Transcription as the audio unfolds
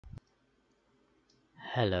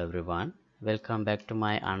Hello everyone, welcome back to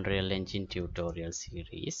my Unreal Engine tutorial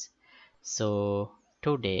series. So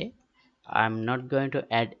today I'm not going to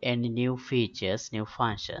add any new features, new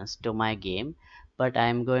functions to my game, but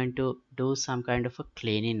I'm going to do some kind of a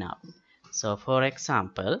cleaning up. So for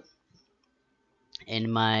example,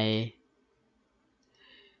 in my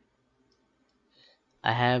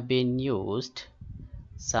I have been used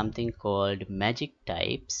something called magic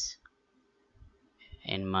types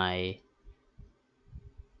in my,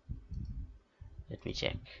 let me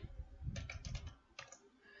check.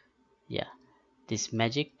 Yeah, this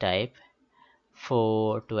magic type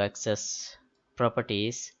for to access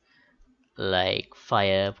properties like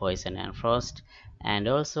fire, poison and frost. And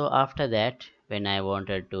also after that, when I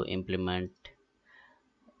wanted to implement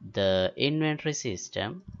the inventory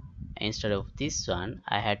system, instead of this one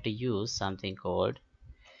I had to use something called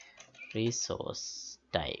resource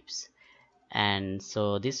types, and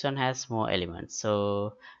so this one has more elements.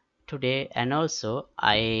 So today, and also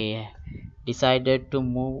I decided to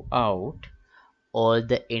move out all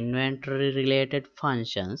the inventory related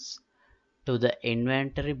functions to the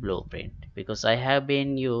inventory blueprint, because I have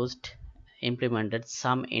been implemented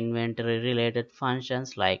some inventory related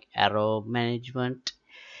functions like arrow management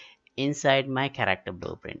inside my character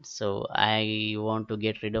blueprint. So I want to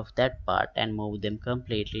get rid of that part and move them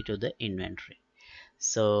completely to the inventory.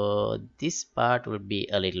 So this part will be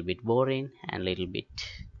a little bit boring and a little bit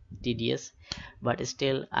tedious, but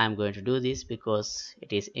still I'm going to do this because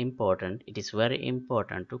it is important. It is very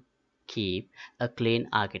important to keep a clean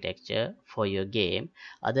architecture for your game.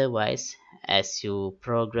 Otherwise, as you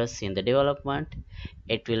progress in the development,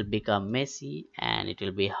 it will become messy and it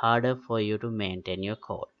will be harder for you to maintain your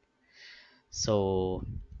code. So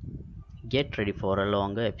get ready for a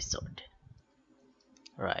longer episode.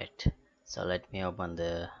 Right, so let me open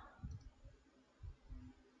the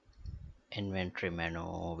inventory menu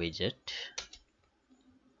widget.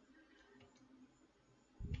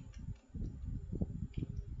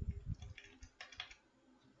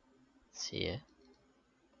 See here.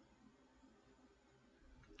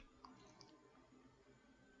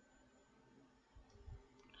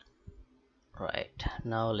 Right,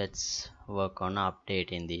 now let's work on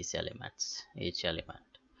updating these elements, each element.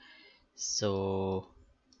 So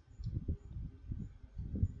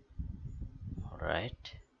all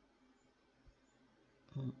right.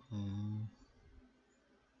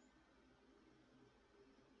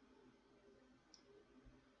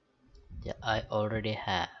 Yeah, I already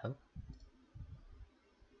have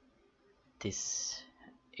this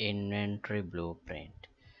inventory blueprint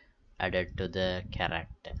added to the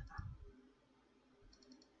character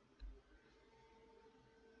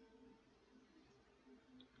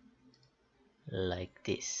like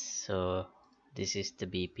this. So this is the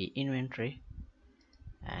BP inventory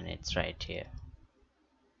and it's right here,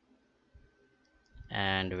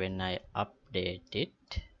 and when I update it,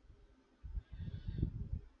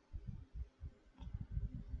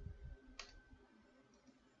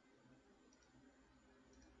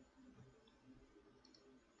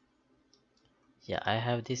 yeah, I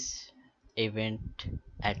have this event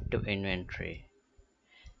add to inventory.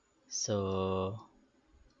 So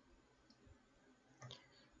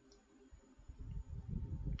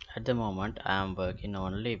at the moment I am working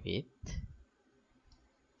only with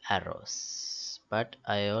arrows, but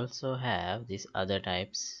I also have these other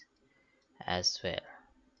types as well.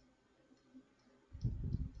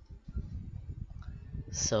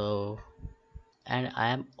 So, and I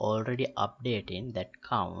am already updating that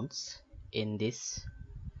counts in this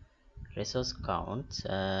resource counts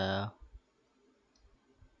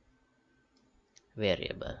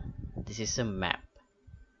variable. This is a map,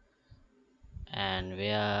 and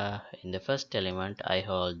where in the first element I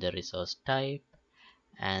hold the resource type,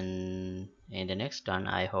 and in the next one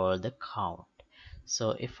I hold the count.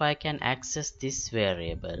 So if I can access this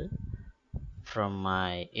variable from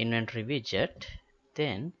my inventory widget,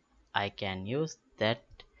 then I can use that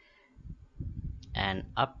and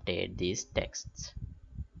update these texts.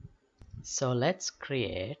 So let's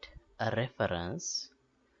create a reference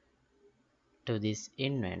to this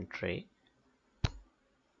inventory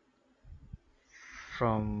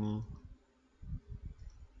from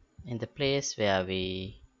in the place where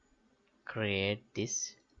we create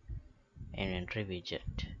this inventory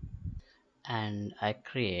widget. And I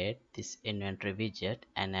create this inventory widget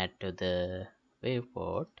and add to the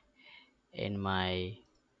viewport in my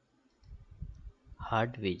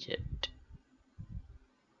HUD widget,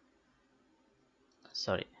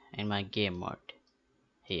 sorry, in my game mode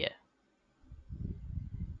here.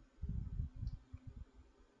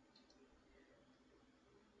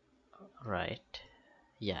 Right,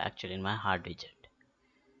 yeah, actually in my HUD widget.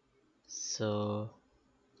 So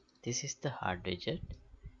this is the hard widget,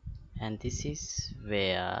 and this is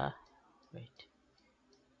where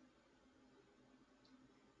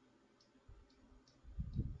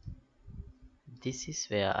this is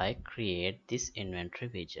where I create this inventory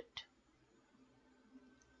widget.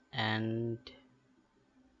 And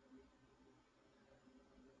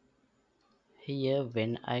here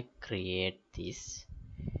when I create this,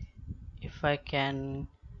 if I can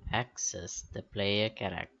access the player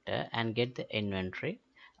character and get the inventory,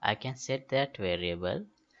 I can set that variable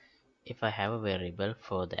if I have a variable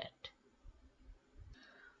for that.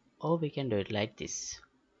 Or we can do it like this.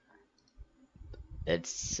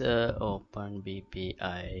 Let's open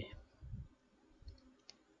BPI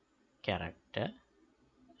character,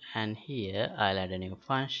 and here I'll add a new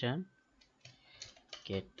function,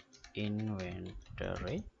 get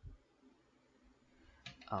inventory.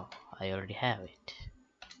 Oh, I already have it.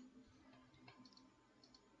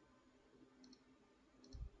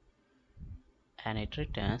 And it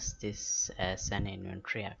returns this as an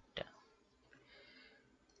inventory actor.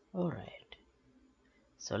 Alright,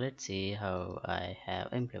 so let's see how I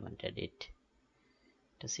have implemented it.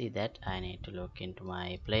 To see that, I need to look into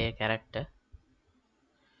my player character,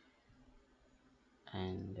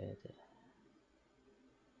 and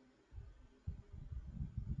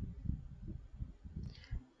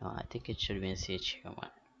no, I think it should be in CHUman.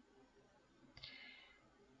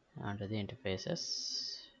 Under the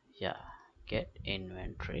interfaces, yeah, get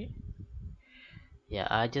inventory. Yeah,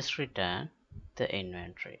 I just return the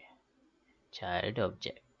inventory child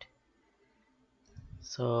object.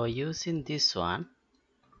 So using this one,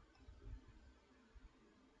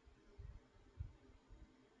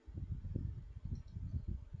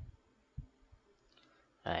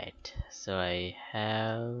 right, so I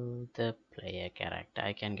have the player character.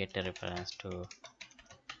 I can get a reference to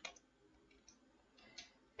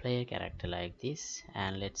player character like this,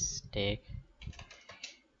 and let's take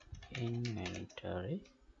inventory,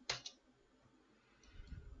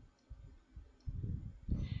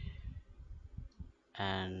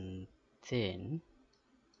 and then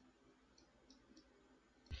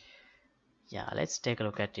yeah, let's take a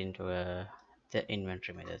look at into the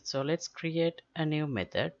inventory method. So let's create a new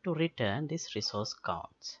method to return this resource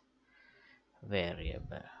counts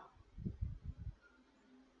variable.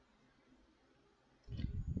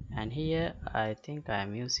 And here I think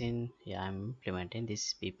I'm using, yeah, I'm implementing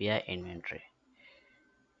this BPI inventory,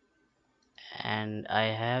 and I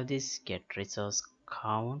have this get resource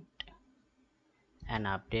count and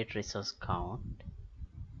update resource count.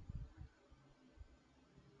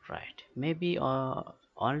 Right, maybe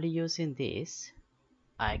only using this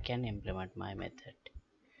I can implement my method.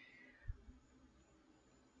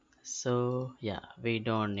 So yeah, we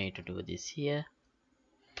don't need to do this here.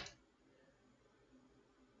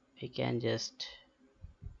 We can just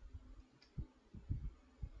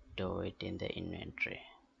do it in the inventory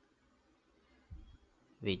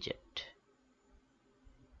widget.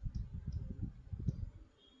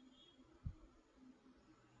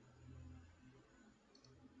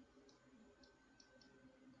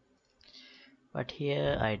 But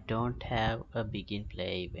here I don't have a begin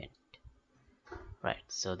play event. Right,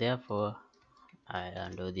 so therefore I'll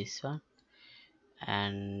undo this one,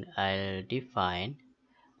 and I'll define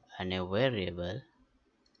a new variable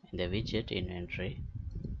in the widget inventory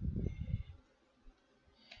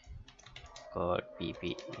called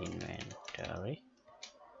pp inventory,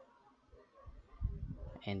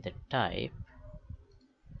 in the type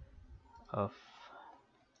of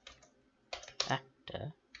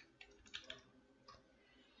actor,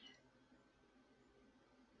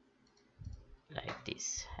 like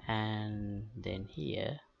this. And then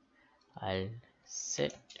here I'll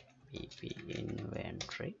set pp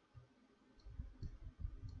inventory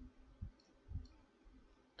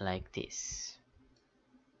like this.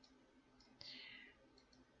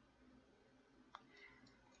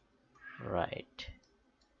 Right,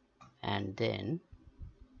 and then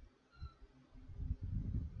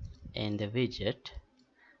in the widget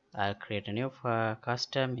I'll create a new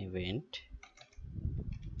custom event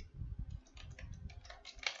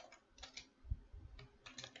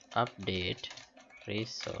update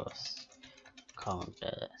resource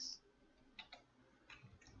counters.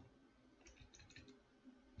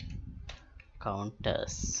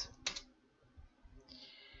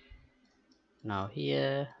 Now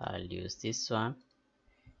here I'll use this one,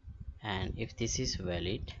 and if this is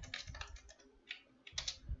valid,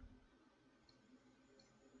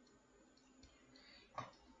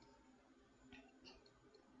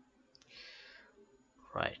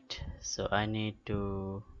 right, so I need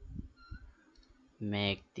to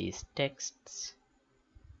make these texts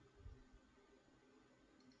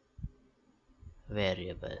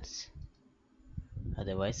variables,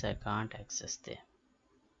 otherwise I can't access them.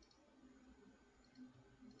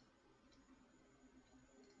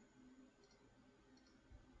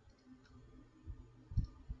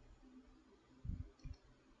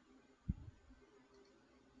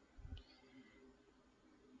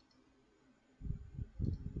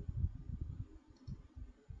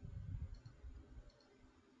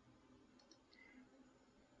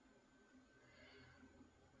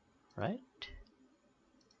 Right?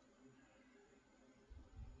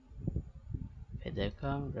 Feather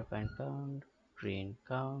count, refine count, green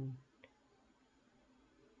count,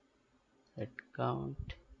 red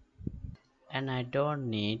count, and I don't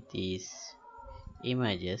need these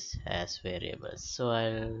images as variables, so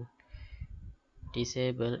I'll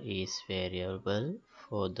disable is variable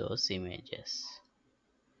for those images.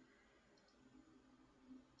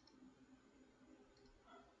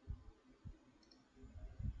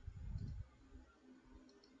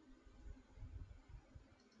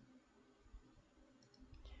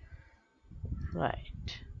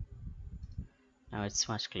 Right, now it's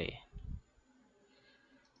much clear.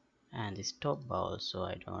 And this top bar also,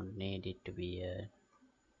 I don't need it to be a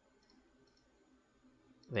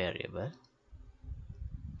variable.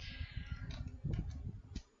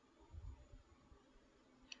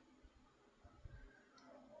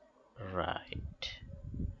 Right,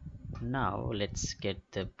 now let's get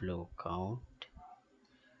the blue count,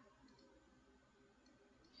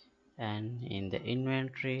 and in the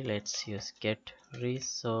inventory let's use get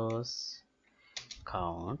resource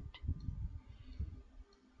count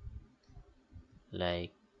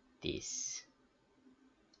like this.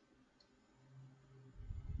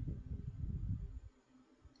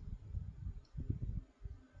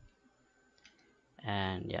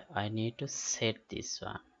 And yeah, I need to set this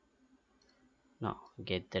one. No,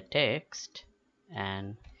 get the text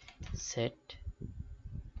and set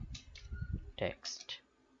text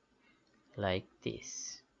like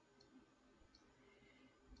this.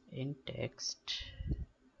 In text,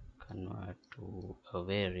 convert to a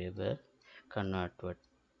variable, convert to a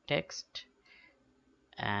text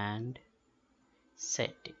and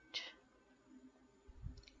set it.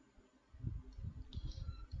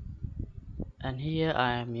 And here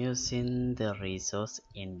I am using the resource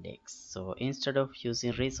index. So instead of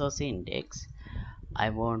using resource index,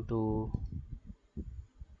 I want to,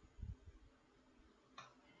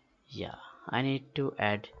 I need to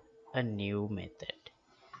add a new method.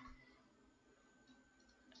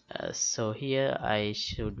 So here I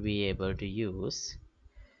should be able to use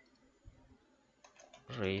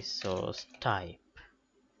resource type.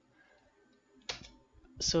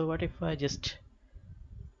 So what if I just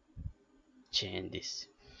change this?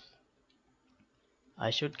 I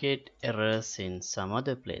should get errors in some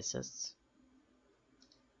other places,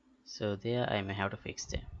 so there I may have to fix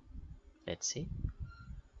them. Let's see.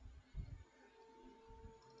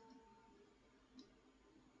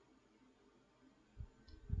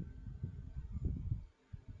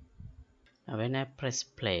 Now when I press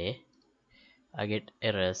play, I get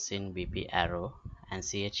errors in BP arrow and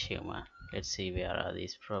CH human. Let's see where are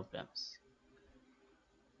these problems.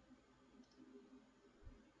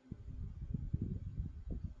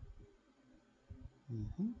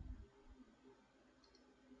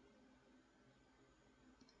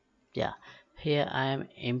 Yeah, here I am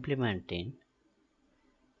implementing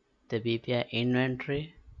the BPI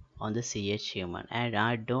inventory on the CH human, and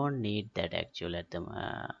I don't need that actually at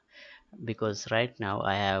the because right now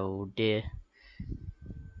I have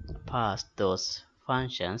passed those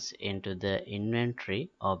functions into the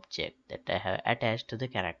inventory object that I have attached to the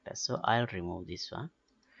character. So I'll remove this one.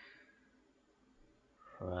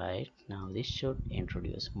 Right, now this should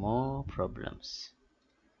introduce more problems.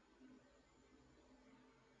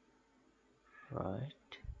 Right,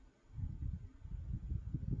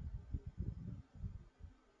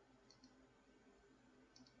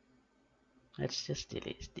 let's just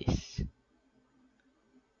delete this.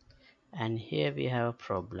 And here we have a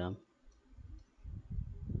problem.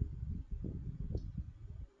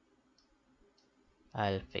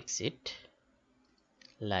 I'll fix it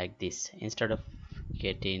like this. Instead of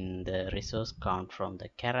getting the resource count from the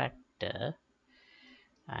character,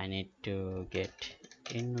 I need to get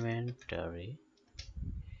inventory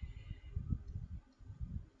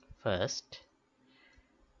first,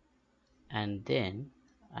 and then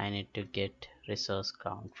I need to get resource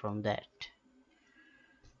count from that.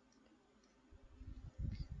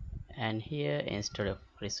 And here instead of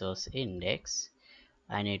resource index,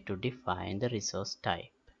 I need to define the resource type.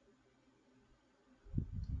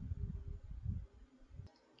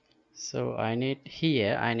 So I need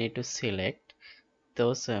to select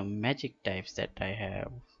those magic types that I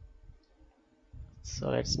have. So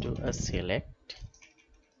let's do a select,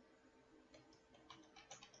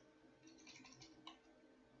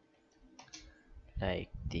 like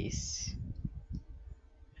this,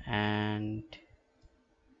 and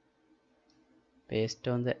based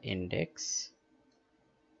on the index,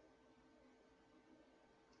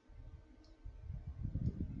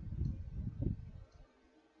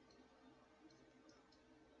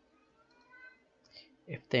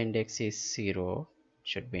 if the index is 0, it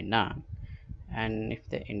should be none, and if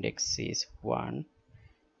the index is 1,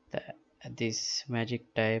 this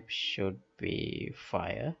magic type should be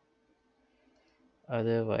fire,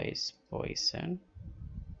 otherwise poison,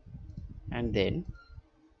 and then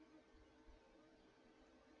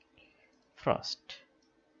frost.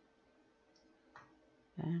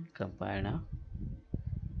 And compile now.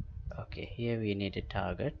 Okay, here we need a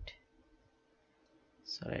target,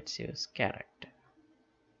 so let's use character.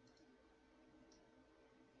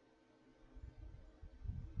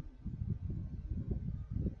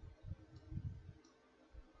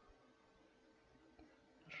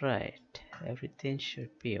 Right, everything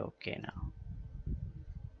should be okay now.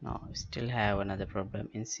 No, we still have another problem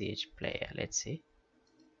in CH player. Let's see.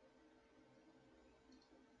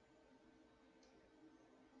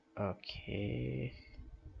 Okay,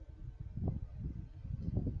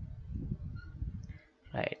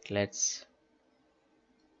 right, let's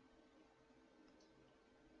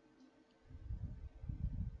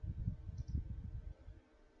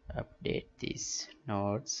update these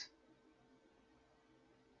nodes.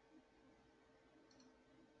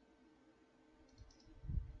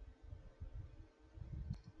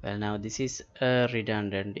 Well, now this is a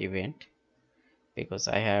redundant event because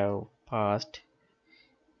I have passed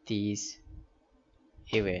these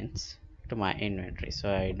events to my inventory, so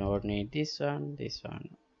I don't need this one,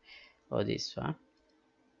 or this one.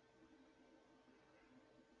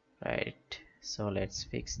 Right, so let's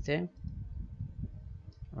fix them.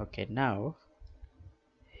 Okay, now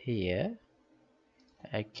here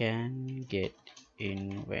I can get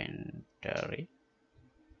inventory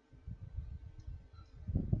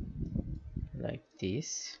like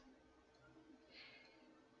this,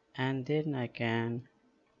 and then I can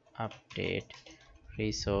update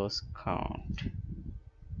resource count,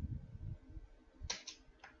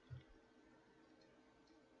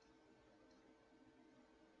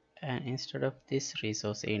 and instead of this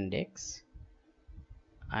resource index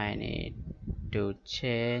I need to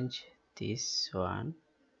change this one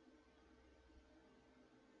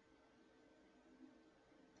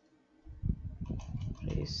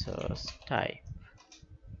resource type.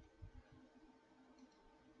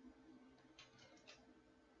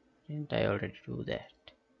 Didn't I already do that?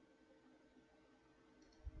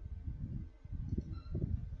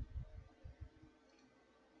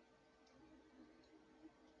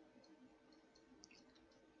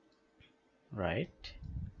 Right,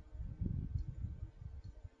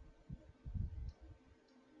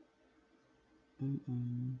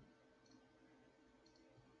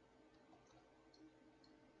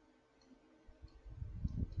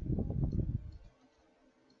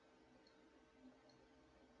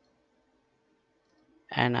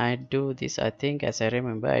 and I do this, I think, as I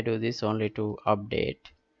remember, I do this only to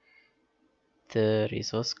update the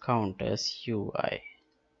resource counters UI.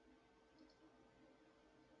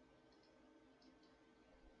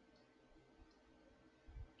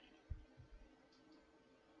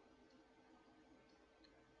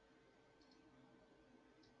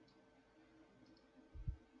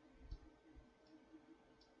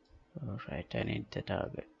 Alright, I need the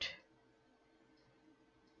target.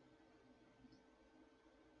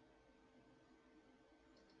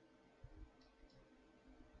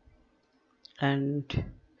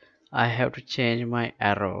 And I have to change my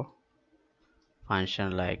arrow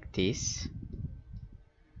function like this,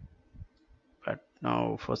 but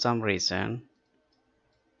now for some reason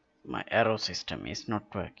my arrow system is not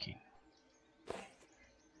working.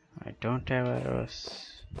 I don't have arrows.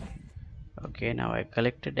 Okay, now I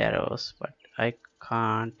collected arrows, but I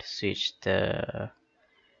can't switch the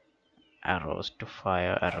arrows to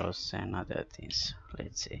fire arrows and other things.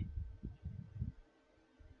 Let's see.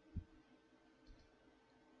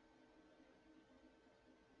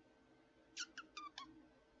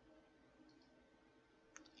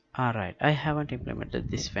 Alright, I haven't implemented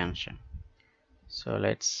this function, so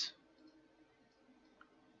let's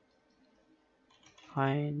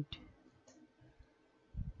find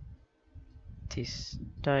this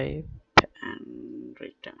type and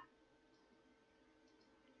return.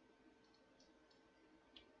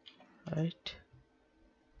 Right,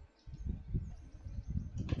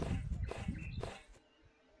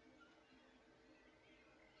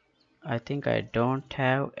 I think I don't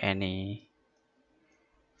have any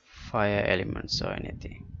fire elements or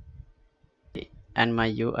anything, and my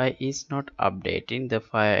UI is not updating the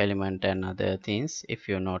fire element and other things, if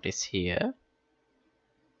you notice here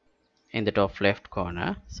in the top left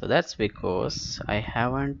corner. So that's because I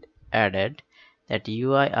haven't added that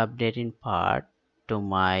UI updating part to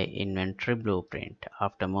my inventory blueprint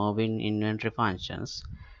after moving inventory functions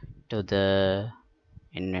to the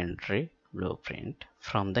inventory blueprint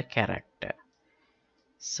from the character.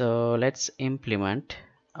 So let's implement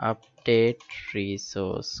update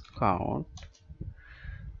resource count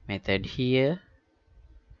method here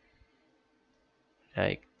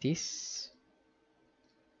like this.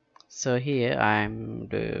 So here I'm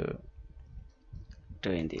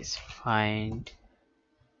doing this, find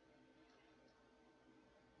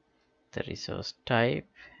the resource type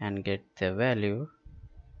and get the value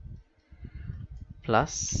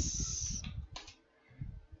plus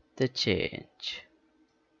the change.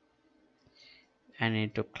 I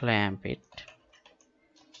need to clamp it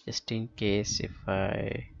just in case if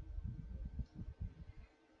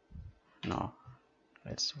no,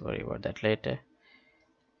 let's worry about that later,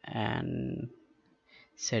 and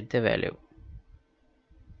set the value.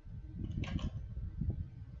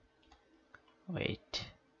 Wait,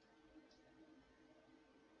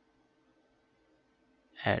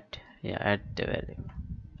 add the value.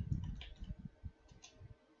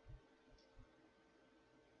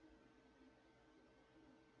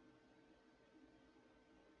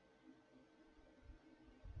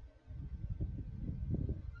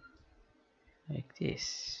 Like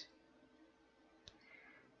this.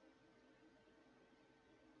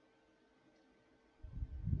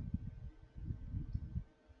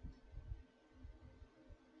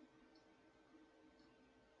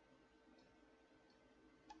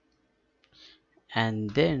 And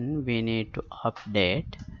then we need to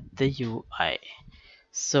update the UI.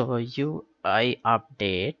 So UI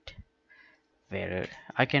update, where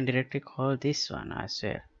I can directly call this one as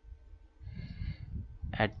well,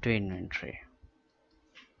 add to inventory.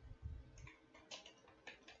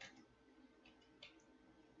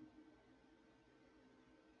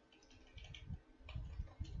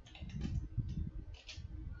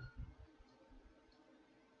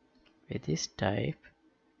 With this type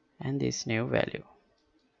and this new value.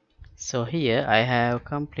 So here I have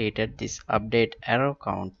completed this update arrow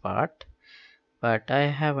count part, but I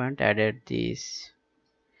haven't added these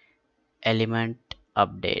element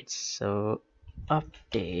updates. So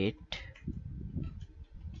update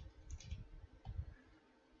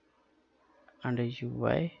under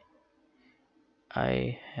UI,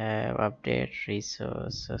 I have update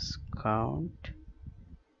resources count.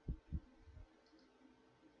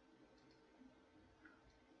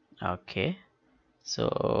 Okay,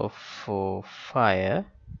 so for fire,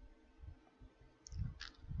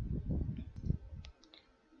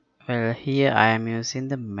 well, here I am using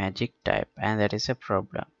the magic type and that is a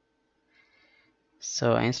problem.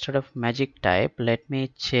 So instead of magic type, let me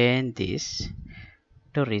change this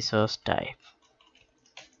to resource type.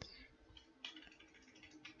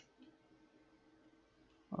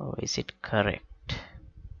 Oh, is it correct?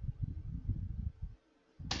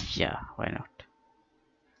 Yeah, why not?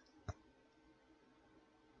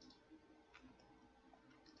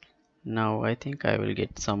 Now I think I will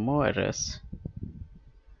get some more errors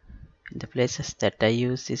in the places that I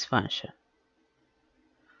use this function.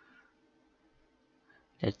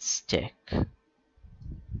 Let's check.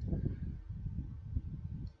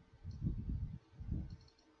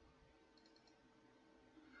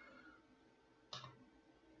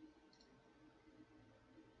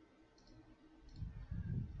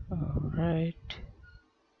 Alright.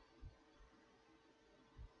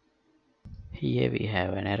 Here we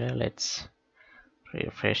have an error. Let's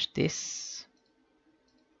refresh this.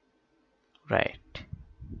 Right.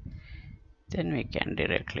 Then we can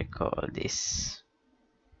directly call this.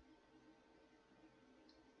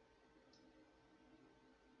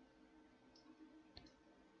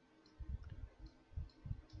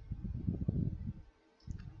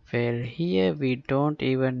 Where here we don't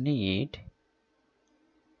even need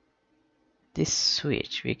this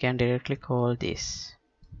switch. We can directly call this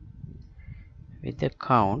with the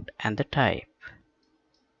count and the type.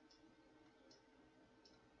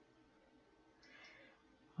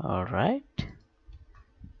 Alright.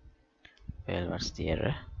 Well, what's the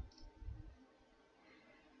error?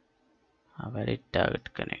 A valid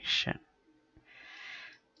target connection.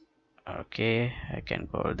 Okay, I can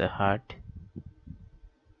call the HUD.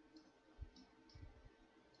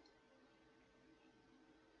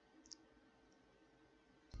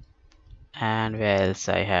 And where else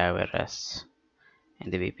I have errors? in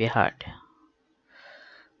the VP HUD.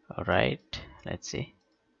 Alright, let's see.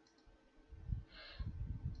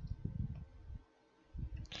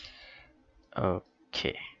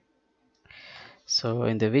 Okay, so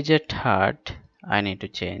in the widget HUD I need to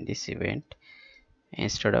change this event.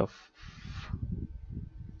 Instead of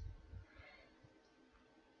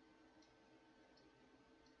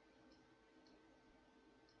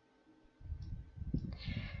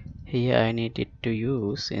here, I need it to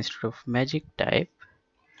use, instead of magic type,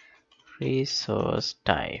 resource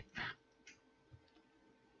type.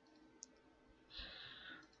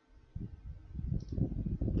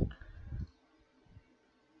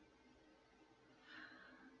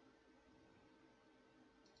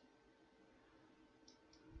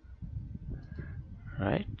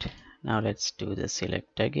 Right, now let's do the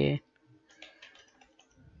select again.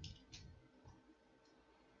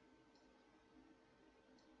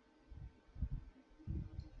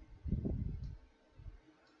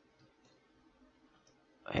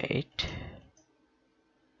 Wait,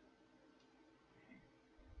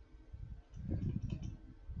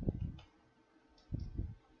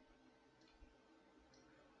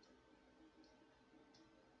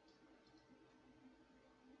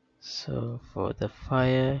 so for the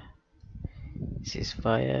fire, this is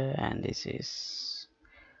fire and this is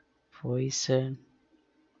poison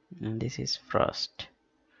and this is frost.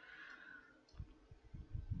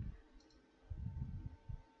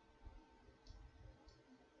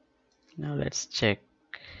 Now let's check.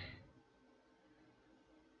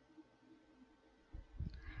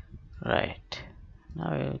 Right,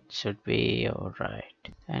 now it should be alright.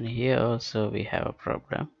 And here also we have a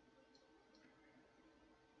problem.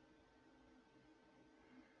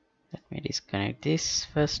 Let me disconnect this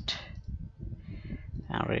first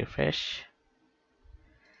and refresh.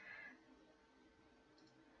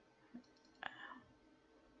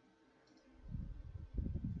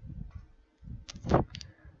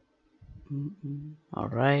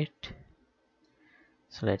 Alright,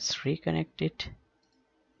 so let's reconnect it.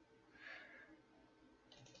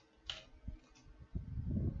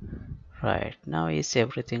 Right, now is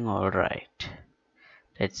everything alright?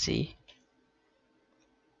 Let's see.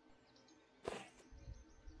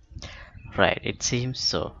 Right, it seems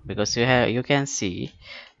so, because you can see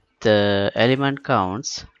the element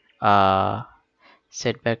counts are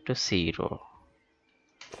set back to 0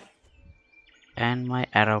 and my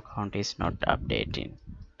arrow count is not updating.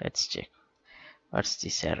 Let's check. What's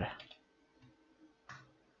this error?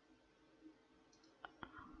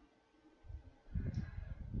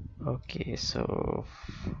 Okay, so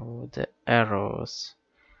for the arrows,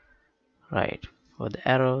 right, for the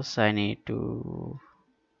arrows I need to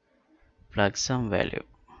plug some value.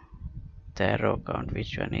 The arrow count,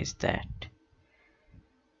 which one is that?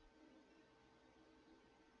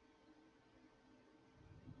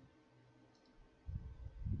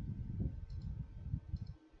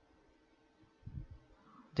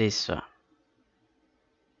 This one.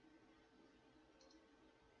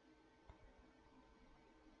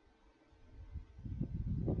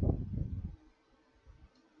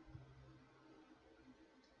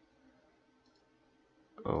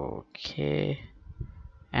 Okay,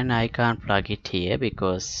 and I can't plug it here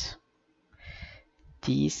because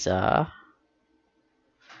these are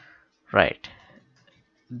right,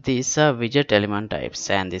 these are widget element types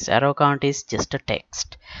and this arrow count is just a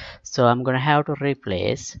text, so I'm gonna have to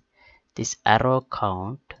replace this arrow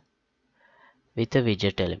count with a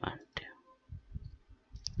widget element.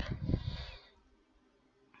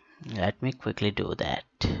 Let me quickly do that.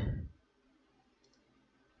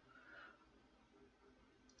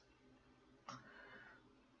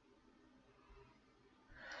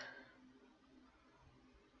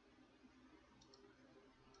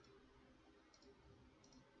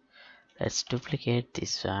 Let's duplicate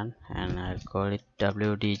this one and I'll call it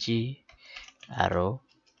WDG arrow.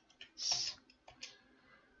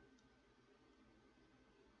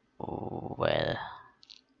 Oh, well,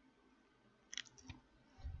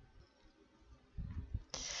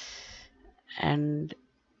 and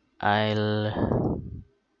I'll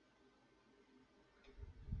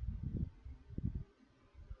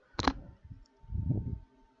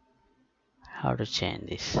how to change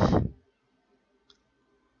this.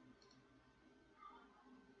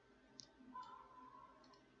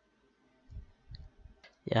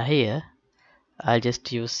 Yeah, here I'll just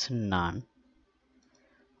use none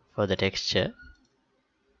for the texture.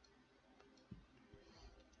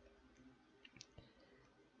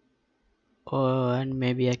 Oh, and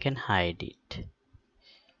maybe I can hide it.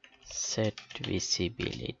 Set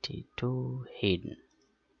visibility to hidden.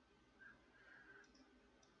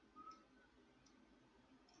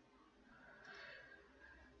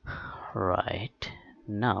 Right,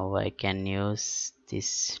 now I can use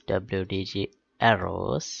this WDG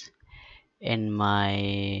arrows in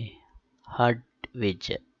my HUD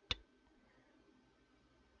widget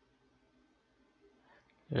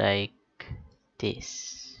like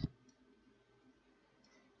this.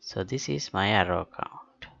 So this is my arrow count.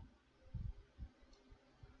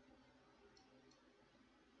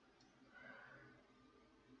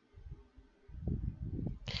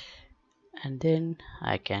 And then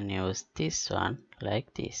I can use this one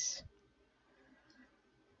like this.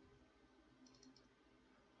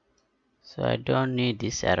 So I don't need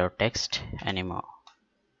this arrow text anymore.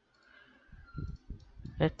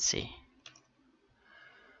 Let's see.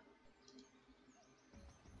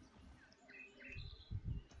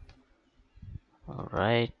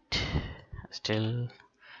 Alright, still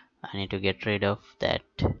I need to get rid of that.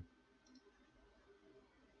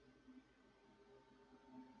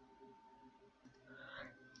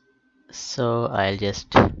 So I'll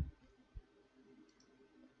just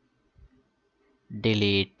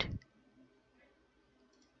delete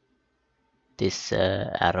this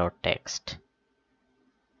arrow count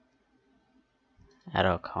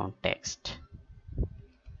text.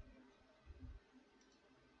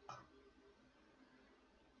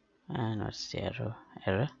 And what's the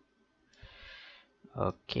error?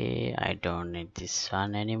 Okay, I don't need this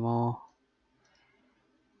one anymore.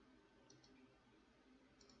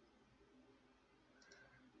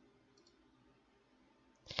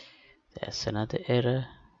 There's another error.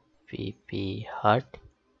 PP HUD.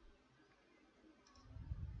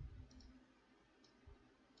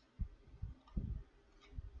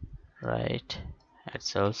 Right,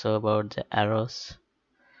 it's also about the arrows.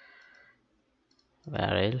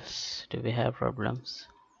 Where else do we have problems?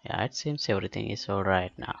 Yeah, it seems everything is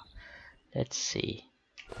alright now. Let's see.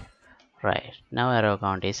 Right, now arrow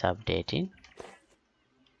count is updating.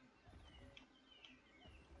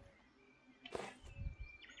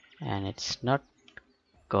 And it's not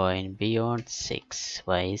going beyond 6.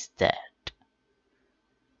 Why is that?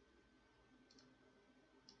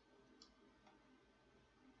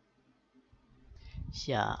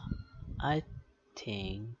 Yeah, I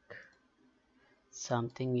think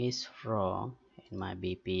something is wrong in my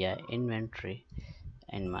BPI inventory,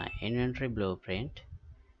 in my inventory blueprint,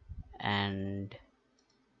 and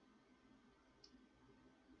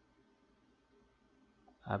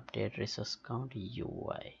update resource count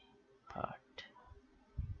UI part.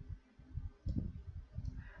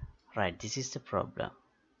 Right, this is the problem.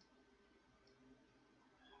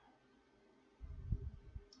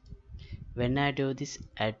 When I do this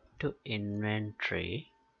add to inventory,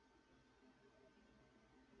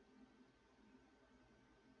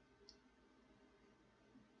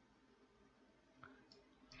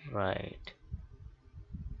 right,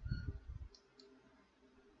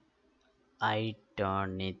 I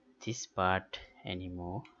don't need this part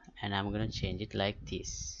anymore, and I'm gonna change it like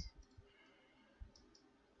this.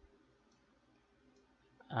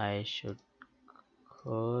 I should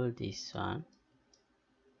call this one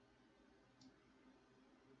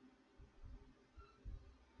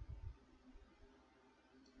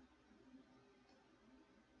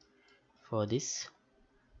for this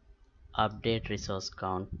update resource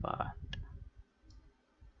count part,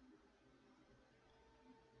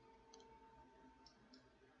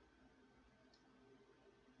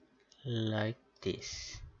 like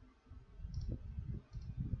this.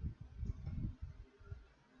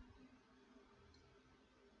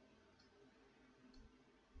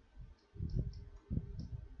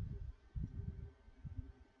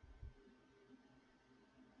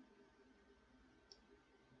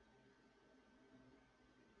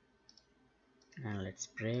 And let's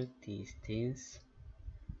break these things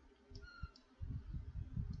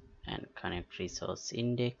and connect resource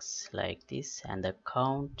index like this, and the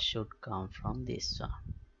count should come from this one.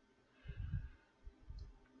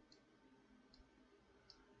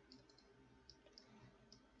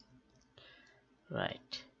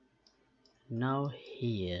 Right, now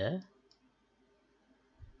here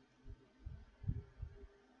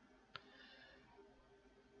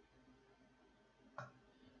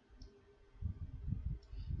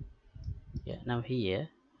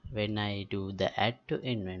when I do the add to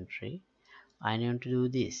inventory, I need to do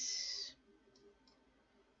this: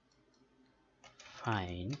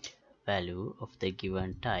 find value of the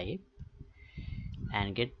given type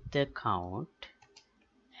and get the count,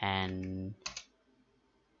 and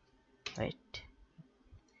wait,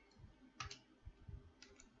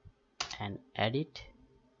 and add it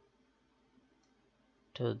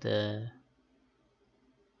to the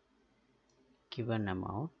given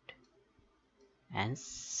amount and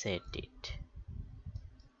set it.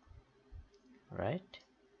 right?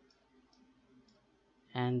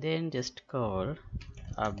 And then just call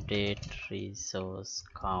update resource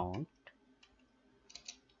count,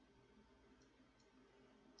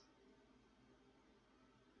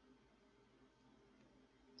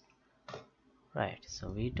 right? So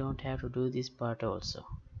we don't have to do this part also.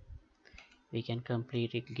 We can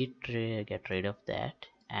completely get rid of that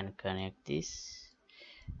and connect this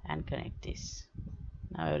and connect this.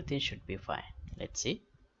 Now everything should be fine. Let's see.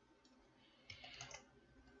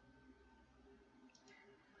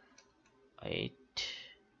 Wait,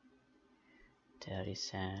 there is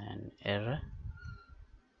an error.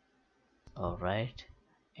 Alright,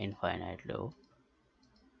 infinite loop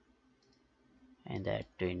and add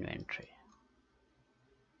to inventory.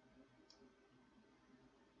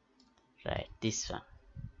 Right, this one.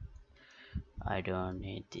 I don't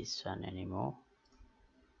need this one anymore.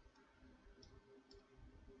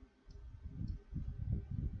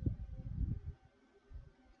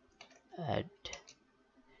 Add,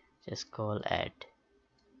 just call add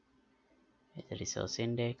with the resource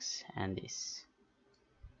index and this,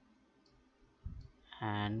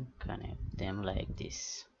 and connect them like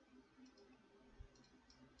this.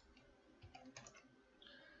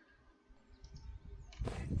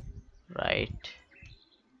 Right.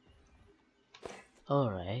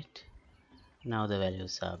 Alright, now the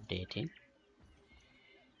values are updating.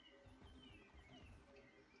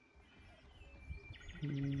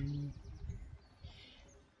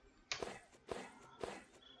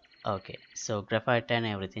 Okay, so graphite and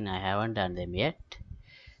everything I haven't done them yet.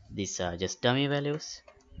 These are just dummy values.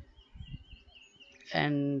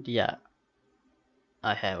 And yeah,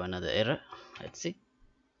 I have another error. Let's see.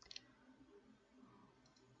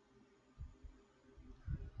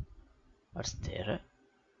 What's the error?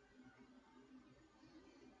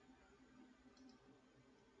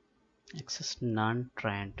 Access none,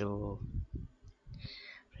 trying to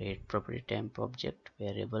read property temp object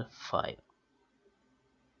variable 5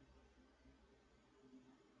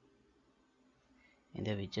 in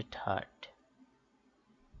the widget heart.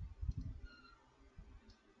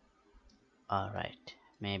 Alright,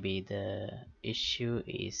 maybe the issue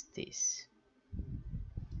is this.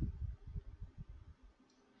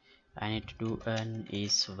 I need to do an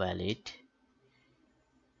is valid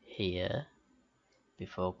here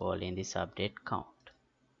before calling this update count.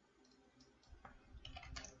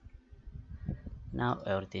 Now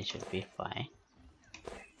everything should be fine.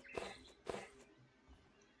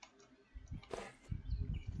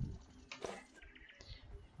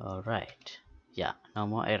 Alright, yeah, no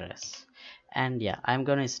more errors. And yeah, I'm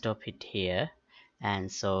gonna stop it here.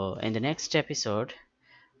 And so in the next episode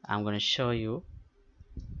I'm gonna show you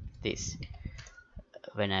this.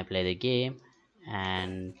 When I play the game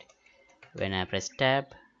and when I press tab,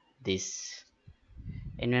 this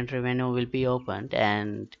inventory menu will be opened,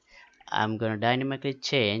 and I'm gonna dynamically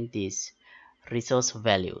change these resource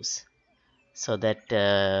values so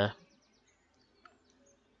that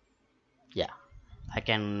yeah, I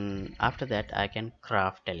can, after that I can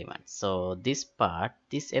craft elements. So this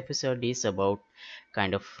episode is about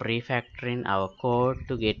kind of refactoring our code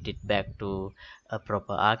to get it back to a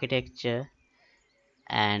proper architecture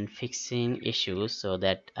and fixing issues so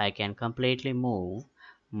that I can completely move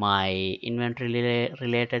my inventory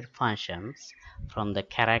related functions from the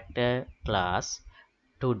character class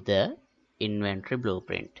to the inventory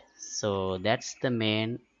blueprint. So that's the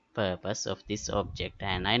main purpose of this object,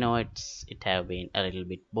 and I know it have been a little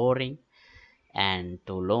bit boring and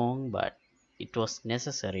too long, but it was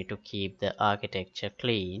necessary to keep the architecture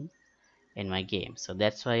clean in my game. So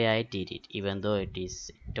that's why I did it, even though it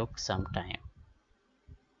took some time.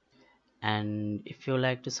 And if you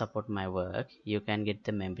like to support my work, you can get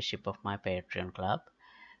the membership of my Patreon club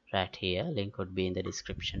right here. Link would be in the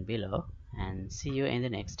description below. And see you in the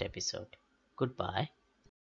next episode. Goodbye.